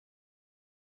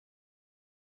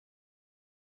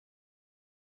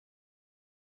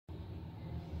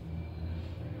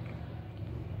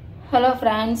Hello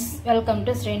friends, welcome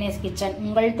to ஸ்ரீனேஸ் kitchen.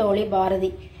 உங்கள் தோழி பாரதி.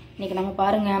 இன்றைக்கி நம்ம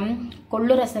பாருங்கள்,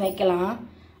 கொள்ளு ரசம் வைக்கலாம்.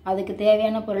 அதுக்கு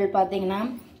தேவையான பொருள் பார்த்திங்கன்னா,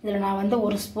 இதில் நான் வந்து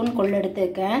 1 ஸ்பூன் கொள்ளு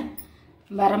எடுத்துருக்கேன்,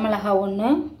 வரமிளகா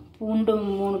 1, பூண்டு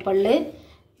 3 பல்,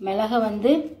 மிளகை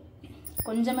வந்து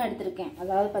கொஞ்சமாக எடுத்திருக்கேன்.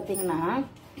 அதாவது பார்த்திங்கன்னா,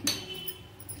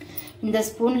 இந்த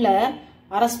ஸ்பூனில்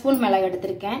 1/2 ஸ்பூன் மிளகு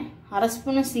எடுத்திருக்கேன், 1/2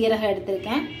 ஸ்பூன் சீரகம்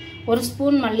எடுத்திருக்கேன், 1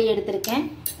 ஸ்பூன் மல்லி எடுத்திருக்கேன்,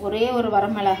 ஒரே ஒரு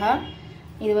வரமிளகா.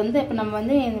 இது வந்து இப்போ நம்ம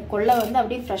வந்து இந்த கொள்ளை வந்து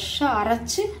அப்படியே ஃப்ரெஷ்ஷாக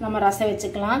அரைச்சி நம்ம ரசம்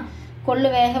வச்சுக்கலாம். கொள்ளு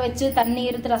வேக வச்சு தண்ணி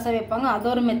இருத்து ரசம் வைப்பாங்க, அது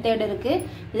ஒரு மெத்தேடு இருக்குது.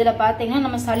 இதில் பார்த்தீங்கன்னா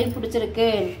நம்ம சளி பிடிச்சிருக்கு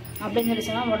அப்படின்னு சொல்லி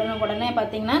சொன்னால் உடனே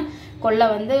பார்த்தீங்கன்னா கொள்ளை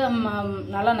வந்து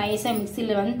நல்லா நைஸாக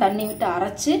மிக்சியில் வந்து தண்ணி விட்டு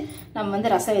அரைச்சி நம்ம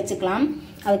வந்து ரசம் வச்சுக்கலாம்.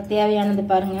 அதுக்கு தேவையானது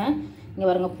பாருங்கள், இங்கே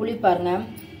பாருங்கள், புளி பாருங்கள்,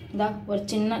 இந்த ஒரு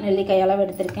சின்ன நெல்லிக்காய் அளவு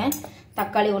எடுத்திருக்கேன்,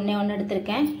 தக்காளி 1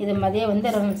 எடுத்திருக்கேன். இது மதியம்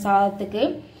வந்து சாதத்துக்கு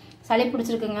சளி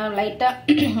பிடிச்சிருக்குங்க,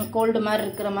 லைட்டாக கோல்டு மாதிரி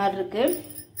இருக்கிற மாதிரி இருக்குது.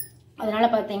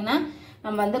 அதனால் பார்த்தீங்கன்னா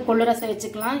நம்ம வந்து கொள்ளு ரசம்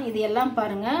வச்சுக்கலாம். இது எல்லாம்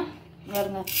பாருங்கள்,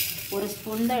 1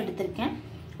 ஸ்பூன் தான் எடுத்திருக்கேன்,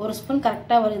 1 ஸ்பூன்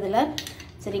கரெக்டாக ஒரு இதில்,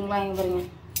 சரிங்களா? இங்கே பாருங்க,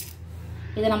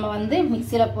 இதை நம்ம வந்து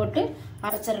மிக்சியில் போட்டு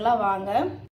அரைச்சிடலாம் வாங்க.